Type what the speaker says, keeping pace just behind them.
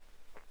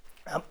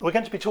We're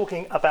going to be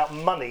talking about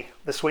money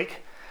this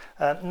week,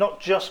 not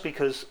just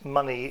because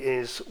money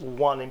is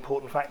one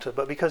important factor,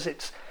 but because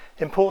it's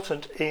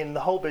important in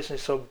the whole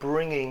business of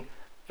bringing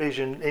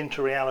vision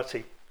into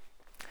reality.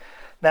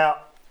 Now,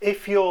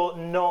 if you're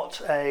not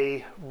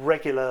a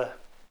regular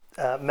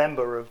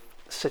member of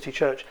City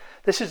Church,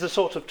 this is the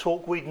sort of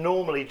talk we'd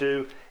normally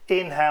do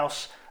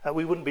in-house.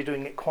 We wouldn't be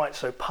doing it quite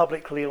so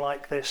publicly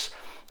like this,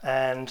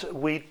 and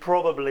we'd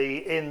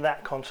probably, in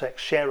that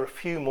context, share a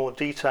few more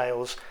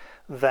details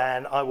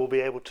than I will be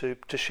able to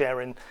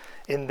share in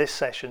this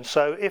session.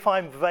 So if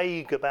I'm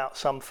vague about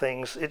some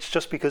things, it's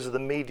just because of the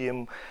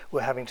medium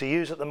we're having to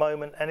use at the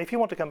moment. And if you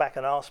want to come back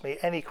and ask me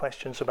any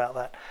questions about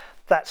that,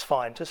 that's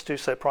fine. Just do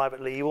so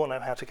privately. You all know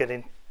how to get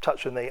in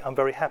touch with me. I'm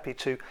very happy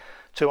to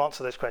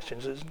answer those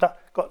questions. It's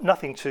got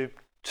nothing to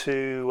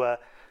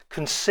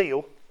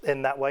conceal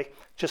in that way,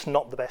 just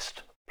not the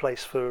best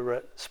place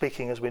for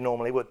speaking as we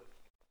normally would.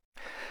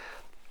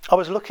 I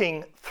was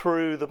looking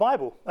through the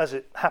Bible, as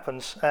it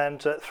happens,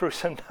 and through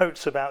some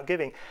notes about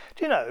giving.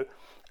 Do you know,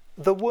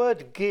 the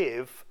word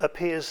give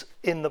appears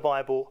in the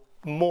Bible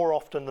more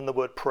often than the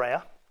word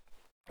prayer.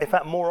 In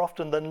fact, more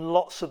often than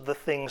lots of the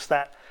things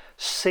that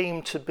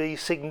seem to be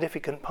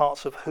significant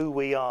parts of who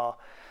we are.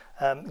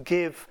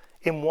 Give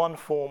in one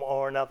form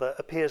or another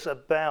appears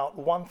about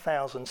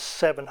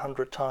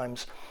 1,700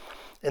 times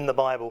in the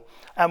Bible.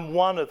 And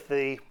one of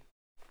the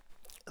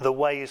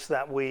ways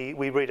that we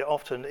read it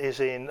often is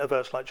in a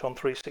verse like John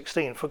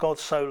 3:16. For God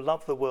so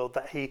loved the world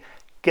that he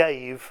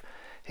gave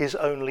his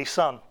only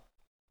son.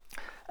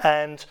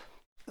 And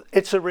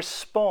it's a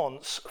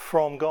response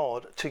from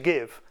God to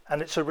give,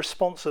 and it's a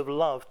response of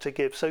love to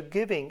give. So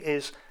giving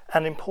is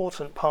an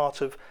important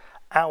part of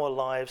our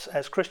lives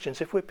as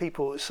Christians. If we're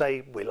people who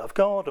say we love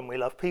God and we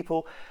love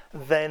people,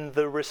 then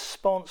the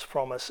response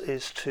from us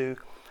is to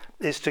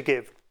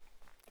give.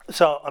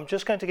 So I'm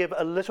just going to give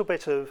a little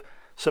bit of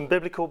some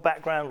biblical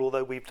background,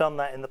 although we've done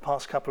that in the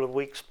past couple of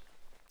weeks.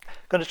 I'm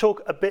going to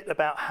talk a bit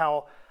about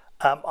how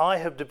I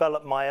have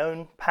developed my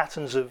own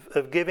patterns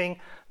of giving,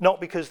 not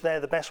because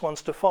they're the best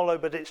ones to follow,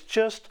 but it's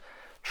just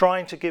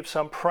trying to give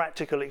some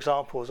practical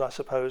examples, I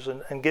suppose,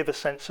 and give a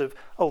sense of,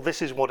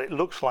 this is what it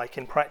looks like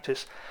in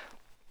practice.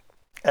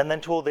 And then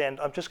toward the end,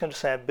 I'm just going to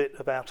say a bit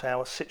about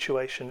our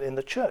situation in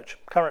the church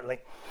currently.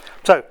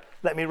 So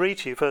let me read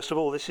to you, first of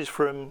all. This is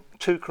from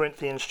 2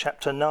 Corinthians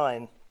chapter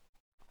 9.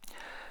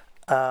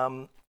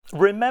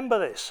 Remember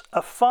this,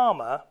 a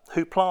farmer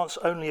who plants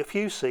only a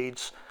few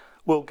seeds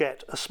will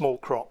get a small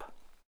crop,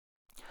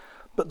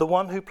 but the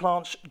one who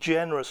plants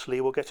generously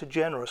will get a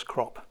generous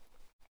crop.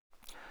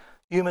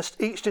 You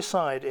must each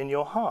decide in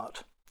your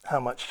heart how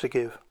much to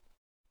give.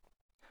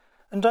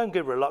 And don't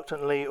give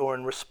reluctantly or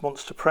in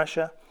response to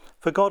pressure,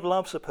 for God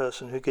loves a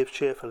person who gives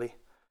cheerfully,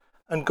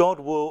 and God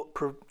will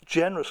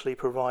generously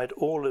provide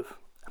all of...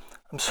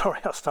 And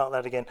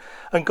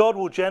God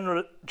will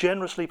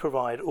generously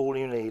provide all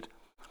you need.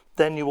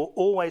 Then you will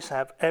always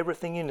have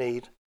everything you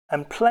need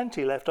and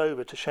plenty left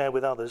over to share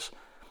with others,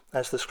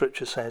 as the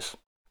scripture says.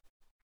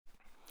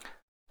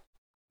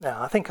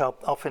 Now, I think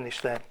I'll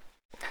finish there.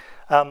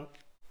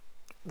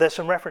 There's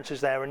some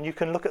references there, and you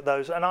can look at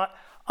those. And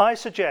I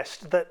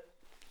suggest that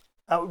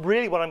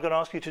really what I'm going to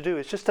ask you to do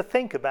is just to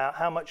think about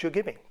how much you're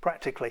giving,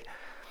 practically.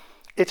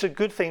 It's a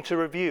good thing to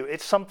review.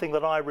 It's something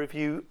that I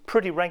review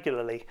pretty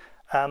regularly.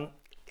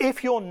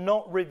 If you're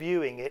not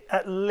reviewing it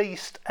at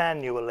least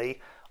annually,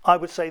 I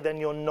would say then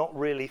you're not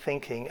really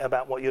thinking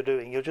about what you're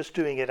doing. You're just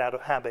doing it out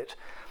of habit.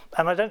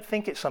 And I don't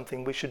think it's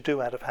something we should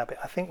do out of habit.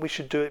 I think we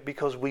should do it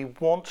because we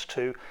want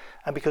to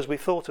and because we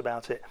thought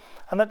about it.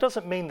 And that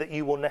doesn't mean that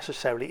you will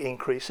necessarily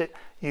increase it.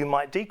 You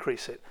might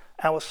decrease it.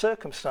 Our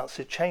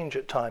circumstances change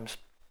at times.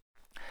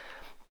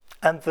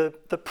 And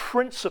the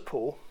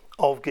principle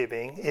of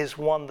giving is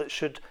one that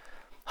should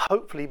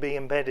hopefully be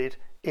embedded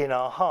in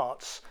our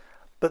hearts.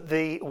 But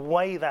the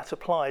way that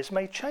applies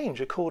may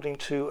change according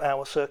to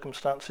our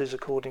circumstances,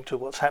 according to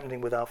what's happening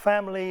with our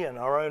family and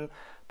our own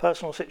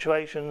personal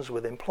situations,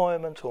 with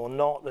employment or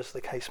not, as the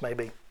case may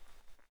be.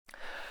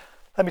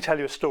 Let me tell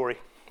you a story,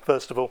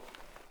 first of all.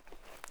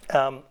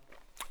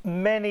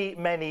 Many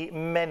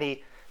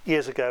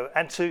years ago,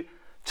 and to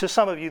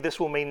some of you this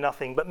will mean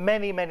nothing, but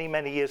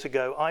many years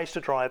ago, I used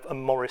to drive a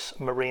Morris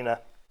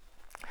Marina.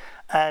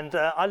 And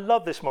I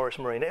love this Morris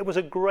Marina. It was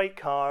a great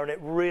car and it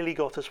really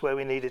got us where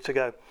we needed to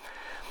go.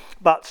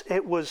 But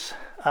it was,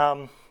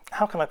 how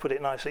can I put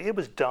it nicely? It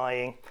was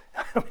dying.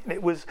 I mean,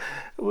 it was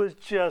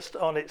just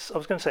on its, I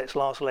was going to say its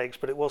last legs,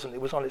 but it wasn't.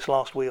 It was on its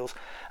last wheels.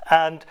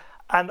 And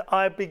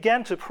I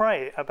began to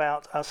pray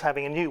about us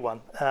having a new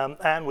one.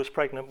 Anne was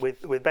pregnant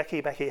with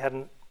Becky. Becky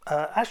hadn't,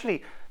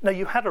 no,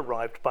 you had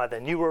arrived by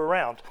then. You were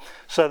around.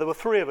 So there were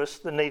three of us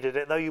that needed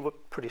it, though you were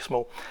pretty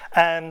small.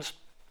 And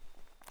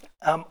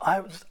I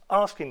was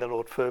asking the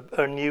Lord for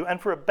a new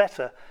and for a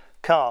better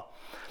car.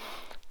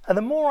 And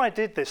the more I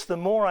did this, the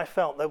more I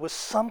felt there was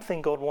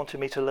something God wanted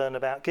me to learn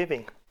about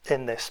giving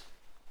in this.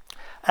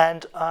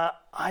 And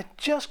I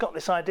just got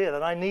this idea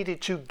that I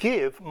needed to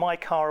give my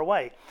car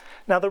away.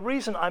 Now, the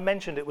reason I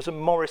mentioned it was a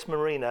Morris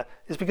Marina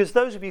is because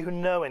those of you who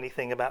know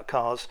anything about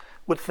cars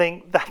would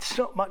think that's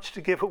not much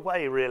to give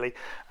away, really.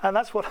 And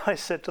that's what I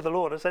said to the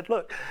Lord. I said,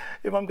 look,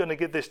 if I'm going to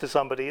give this to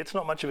somebody, it's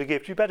not much of a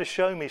gift. You better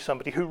show me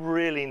somebody who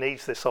really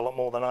needs this a lot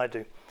more than I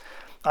do.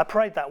 I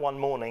prayed that one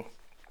morning.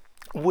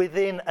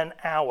 Within an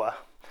hour,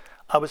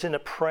 I was in a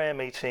prayer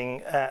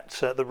meeting at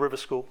the River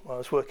School. I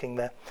was working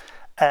there.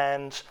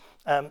 And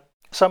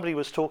somebody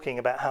was talking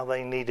about how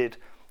they needed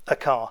a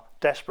car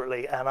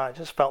desperately, and I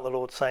just felt the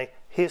Lord say,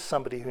 here's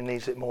somebody who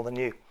needs it more than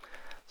you.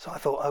 So I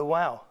thought, oh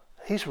wow,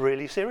 he's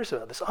really serious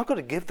about this. I've got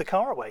to give the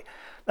car away.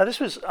 Now, this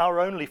was our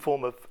only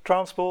form of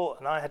transport,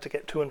 and I had to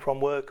get to and from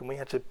work, and we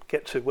had to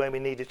get to where we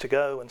needed to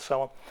go, and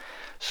so on.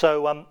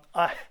 So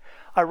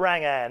I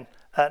rang Anne.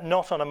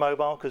 Not on a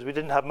mobile, because we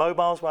didn't have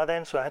mobiles by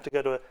then, so I had to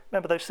go to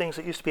remember those things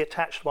that used to be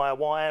attached by a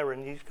wire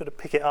and you could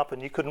pick it up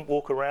and you couldn't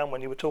walk around when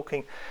you were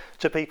talking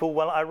to people.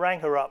 Well, I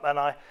rang her up and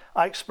I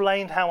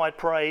explained how I'd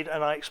prayed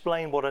and I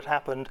explained what had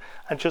happened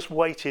and just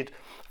waited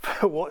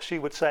for what she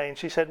would say, and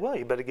she said, well,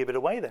 you better give it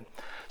away then.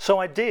 So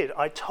I did.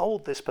 I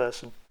told this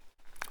person,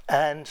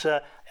 and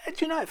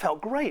it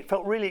felt great,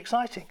 felt really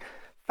exciting.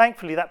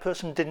 Thankfully, that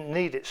person didn't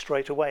need it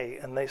straight away,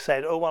 and they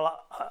said, oh, well,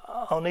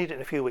 I'll need it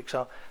in a few weeks.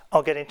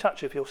 I'll get in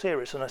touch if you're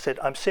serious. And I said,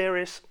 I'm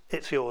serious,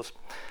 it's yours.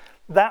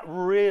 That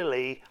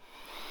really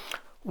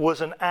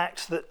was an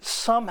act that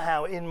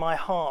somehow in my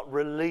heart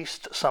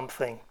released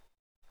something,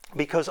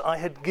 because I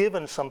had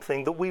given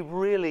something that we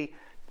really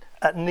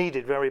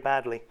needed very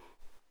badly.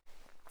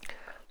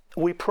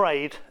 We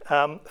prayed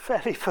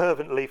fairly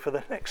fervently for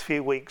the next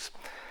few weeks.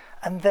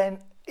 And then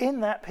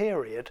in that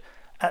period,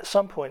 at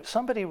some point,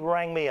 somebody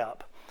rang me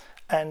up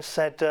and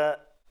said,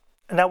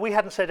 now we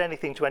hadn't said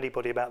anything to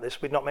anybody about this.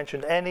 We'd not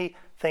mentioned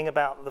anything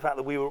about the fact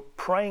that we were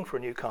praying for a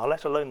new car,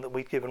 let alone that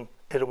we'd given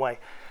it away.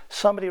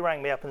 Somebody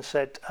rang me up and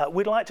said,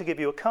 we'd like to give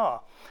you a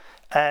car.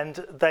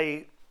 And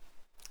they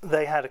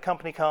had a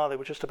company car. They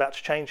were just about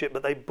to change it,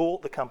 but they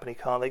bought the company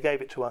car. They gave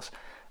it to us.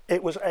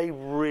 It was a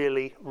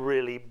really,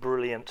 really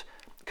brilliant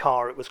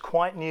car. It was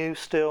quite new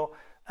still.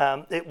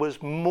 It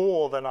was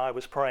more than I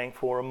was praying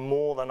for and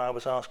more than I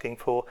was asking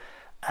for.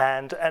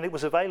 And it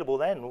was available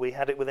then. We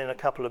had it within a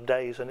couple of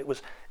days, and it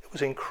was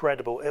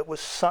incredible. It was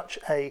such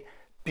a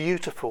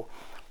beautiful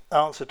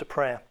answer to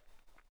prayer.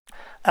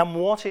 And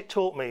what it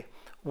taught me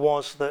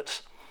was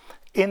that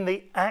in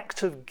the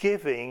act of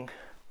giving,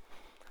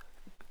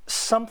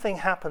 something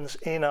happens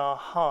in our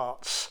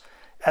hearts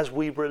as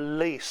we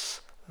release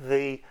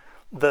the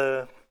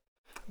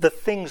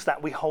things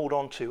that we hold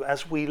on to,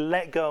 as we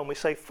let go and we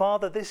say,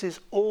 Father, this is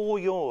all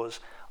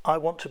yours. I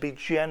want to be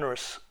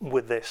generous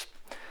with this.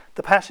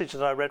 The passage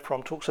that I read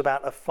from talks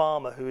about a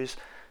farmer who is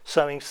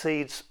sowing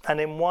seeds, and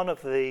in one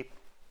of the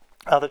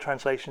other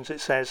translations it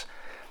says,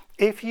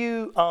 if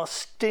you are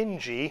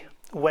stingy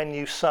when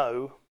you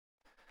sow,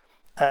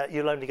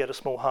 you'll only get a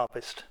small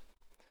harvest.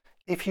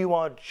 If you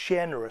are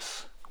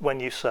generous when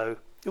you sow,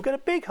 you'll get a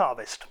big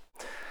harvest.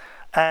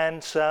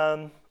 And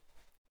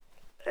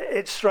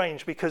it's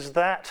strange because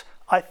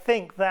I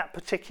think that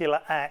particular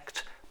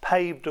act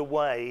paved a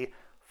way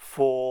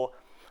for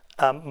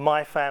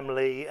my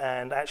family,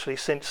 and actually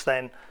since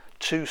then,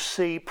 to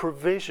see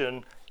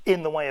provision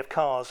in the way of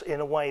cars in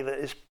a way that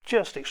is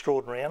just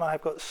extraordinary. And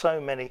I've got so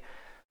many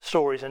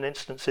stories and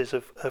instances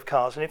of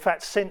cars. And in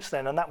fact, since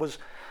then, and that was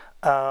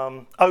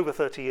over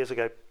 30 years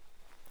ago,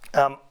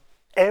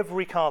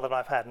 every car that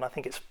I've had, and I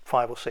think it's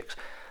 5 or 6,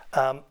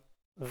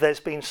 there's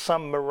been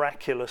some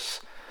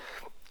miraculous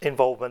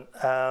involvement.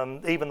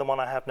 Even the one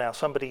I have now,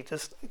 somebody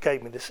just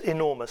gave me this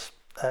enormous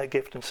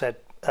gift and said,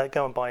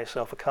 go and buy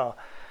yourself a car.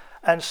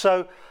 And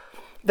so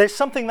there's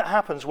something that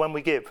happens when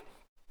we give.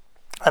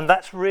 And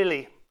that's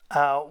really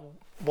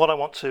what I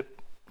want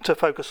to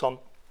focus on.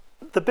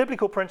 The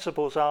biblical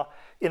principles are,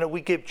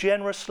 we give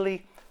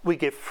generously, we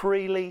give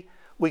freely,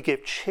 we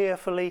give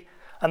cheerfully.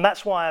 And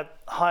that's why I've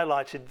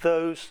highlighted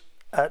those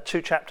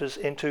 2 chapters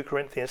in 2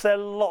 Corinthians. There are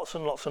lots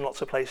and lots and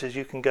lots of places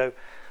you can go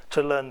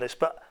to learn this.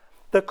 But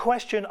the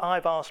question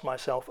I've asked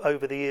myself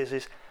over the years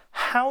is,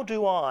 how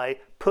do I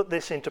put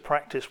this into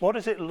practice? What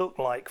does it look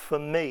like for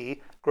me,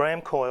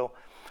 Graham Coyle,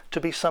 to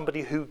be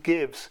somebody who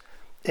gives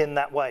in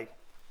that way?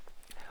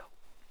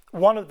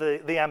 One of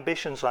the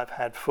ambitions I've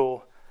had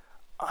for,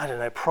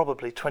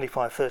 probably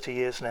 25, 30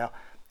 years now,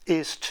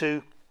 is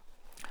to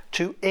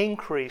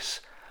increase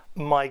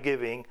my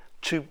giving,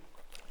 to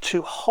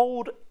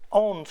hold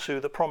on to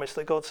the promise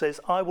that God says,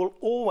 I will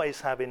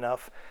always have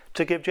enough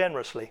to give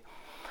generously.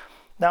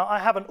 Now, I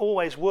haven't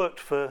always worked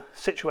for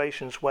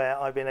situations where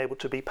I've been able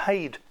to be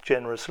paid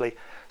generously.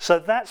 So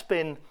that's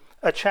been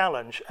a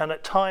challenge. And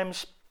at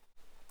times,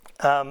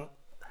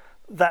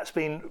 that's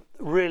been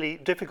really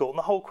difficult. And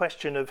the whole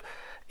question of,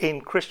 in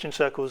Christian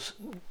circles,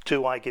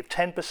 do I give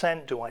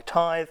 10%? Do I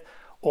tithe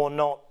or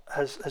not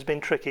has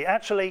been tricky.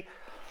 Actually,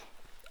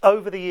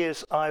 over the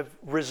years, I've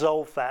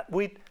resolved that.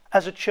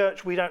 As a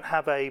church, we don't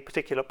have a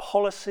particular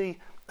policy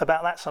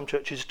about that. Some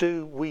churches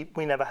do. We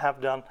never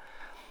have done.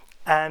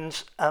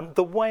 And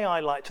the way I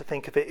like to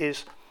think of it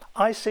is,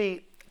 I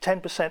see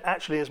 10%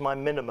 actually as my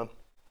minimum.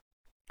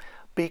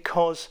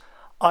 because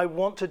I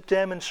want to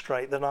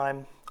demonstrate that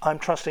I'm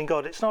trusting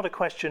God. It's not a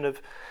question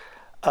of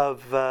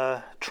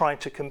trying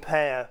to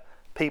compare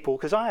people,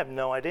 because I have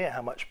no idea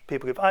how much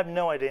people give. I have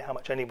no idea how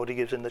much anybody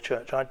gives in the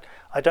church.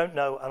 I don't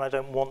know, and I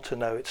don't want to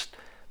know.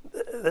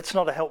 That's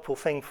not a helpful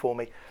thing for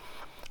me.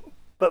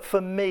 But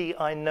for me,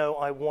 I know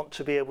I want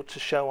to be able to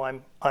show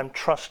I'm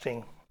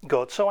trusting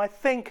God. So I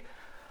think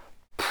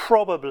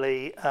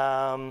probably,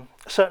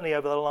 certainly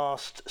over the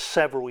last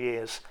several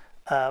years,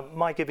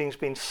 my giving's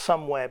been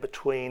somewhere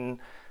between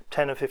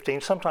 10 and 15,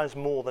 sometimes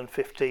more than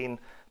 15%.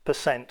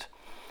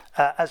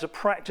 As a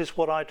practice,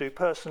 what I do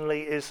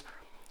personally is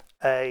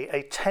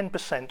a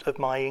 10% of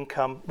my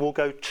income will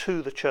go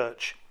to the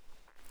church.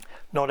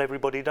 Not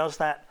everybody does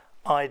that.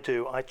 I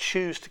do. I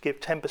choose to give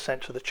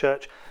 10% to the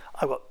church.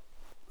 I've got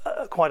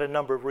quite a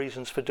number of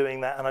reasons for doing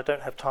that, and I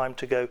don't have time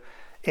to go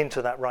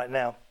into that right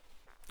now.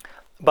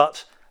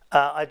 But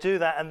I do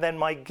that, and then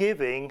my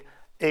giving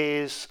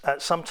is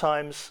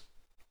sometimes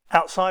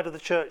outside of the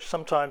church,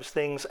 sometimes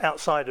things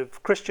outside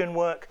of Christian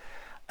work,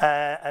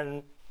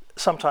 and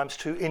sometimes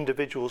to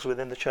individuals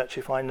within the church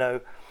if I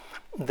know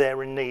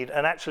they're in need.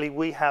 And actually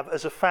we have,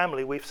 as a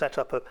family, we've set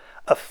up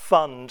a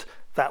fund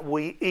that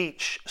we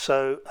each,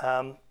 so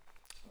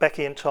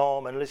Becky and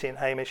Tom and Lizzie and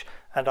Hamish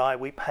and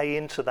we pay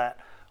into that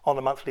on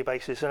a monthly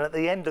basis, and at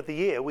the end of the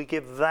year we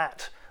give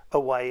that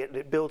away.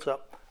 It builds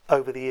up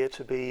over the year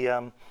to be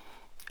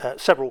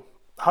several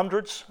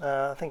hundreds.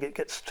 I think it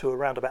gets to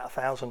around about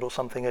 1,000 or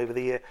something over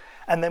the year,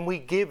 and then we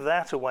give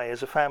that away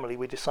as a family.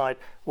 We decide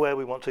where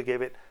we want to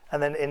give it,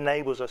 and then it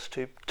enables us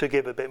to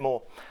give a bit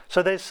more.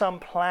 So there's some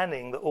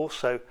planning that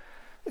also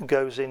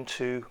goes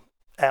into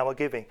our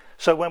giving.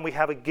 So when we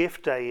have a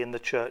gift day in the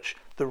church,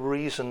 the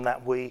reason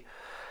that we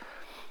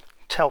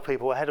tell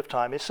people ahead of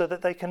time is so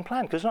that they can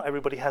plan, because not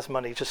everybody has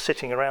money just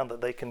sitting around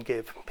that they can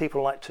give.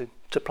 People like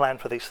to plan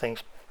for these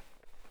things.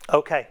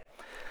 Okay,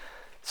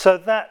 so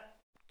that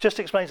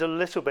just explains a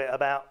little bit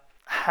about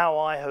how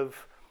I have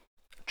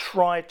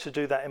tried to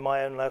do that in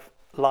my own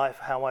life,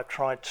 how I've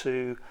tried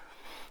to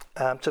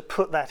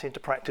put that into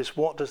practice.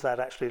 What does that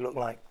actually look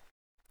like?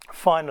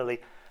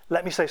 Finally,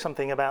 let me say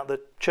something about the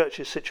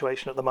church's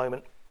situation at the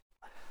moment.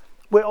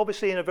 We're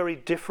obviously in a very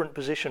different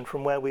position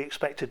from where we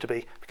expected to be.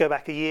 If we go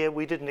back a year,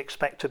 we didn't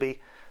expect to be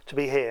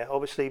here.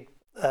 Obviously,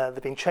 there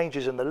have been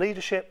changes in the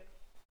leadership.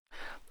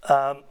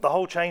 The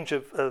whole change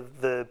of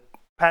the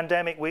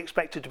pandemic, we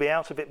expected to be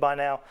out of it by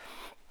now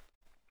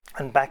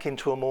and back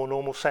into a more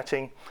normal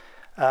setting.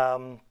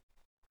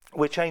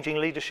 We're changing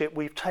leadership.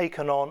 We've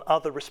taken on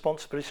other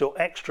responsibilities or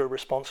extra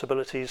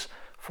responsibilities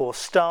for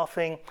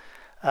staffing.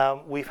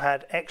 We've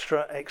had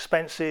extra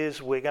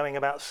expenses. We're going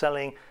about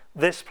selling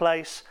this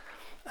place.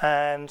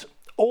 And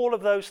all of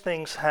those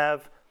things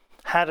have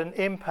had an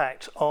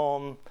impact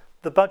on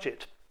the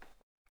budget.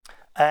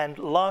 And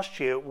last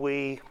year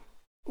we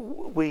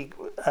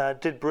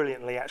did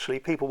brilliantly, actually.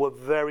 People were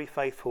very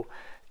faithful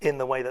in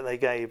the way that they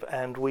gave,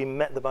 and we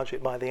met the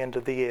budget by the end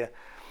of the year.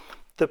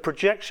 The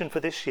projection for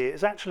this year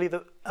is actually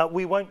that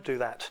we won't do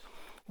that.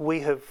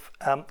 We have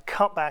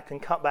cut back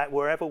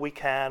wherever we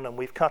can, and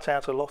we've cut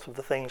out a lot of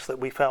the things that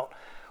we felt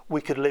we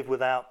could live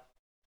without.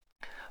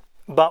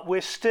 But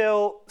we're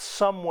still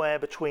somewhere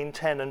between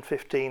 10 and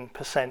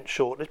 15%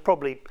 short. It's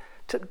probably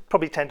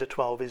 10 to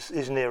 12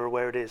 is nearer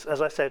where it is.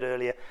 As I said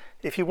earlier,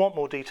 if you want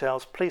more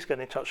details, please get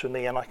in touch with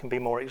me and I can be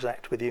more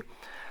exact with you.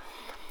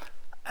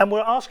 And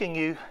we're asking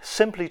you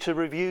simply to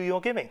review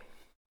your giving,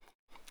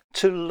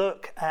 to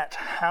look at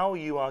how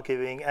you are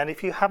giving, and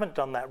if you haven't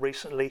done that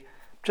recently,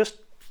 just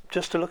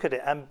to look at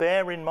it and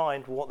bear in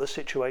mind what the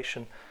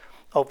situation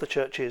of the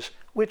church is.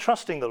 We're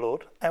trusting the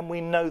Lord, and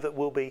we know that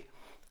we'll be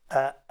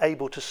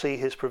able to see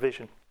his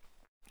provision.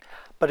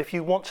 But if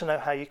you want to know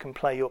how you can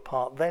play your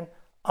part, then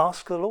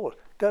ask the Lord.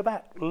 Go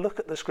back, look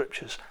at the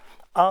scriptures.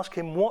 Ask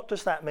him, what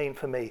does that mean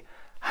for me?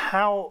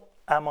 How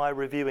am I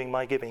reviewing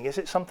my giving? Is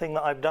it something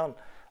that I've done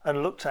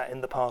and looked at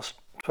in the past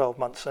 12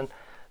 months? And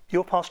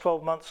your past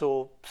 12 months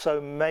or so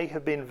may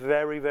have been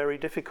very, very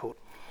difficult.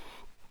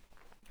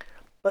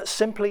 But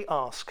simply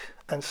ask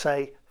and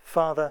say,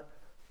 Father,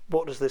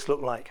 what does this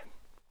look like?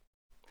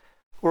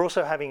 We're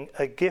also having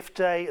a gift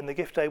day, and the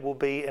gift day will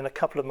be in a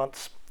couple of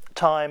months'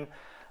 time.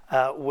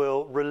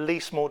 We'll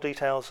release more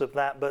details of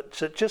that, but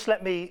just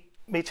let me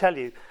tell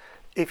you,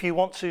 if you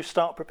want to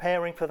start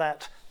preparing for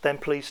that, then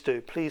please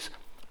do. Please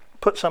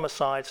put some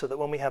aside so that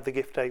when we have the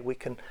gift day, we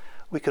can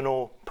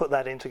all put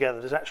that in together.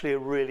 There's actually a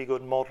really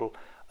good model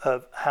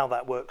of how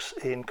that works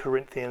in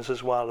Corinthians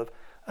as well.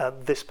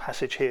 Of this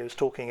passage here is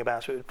talking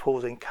about it.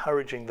 Paul's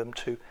encouraging them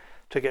to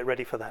get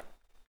ready for that.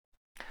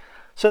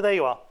 So there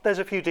you are. There's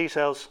a few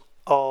details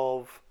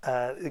of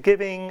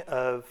giving,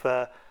 of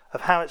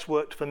how it's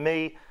worked for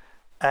me,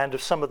 and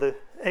of some of the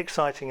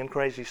exciting and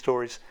crazy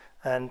stories,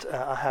 and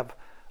I have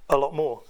a lot more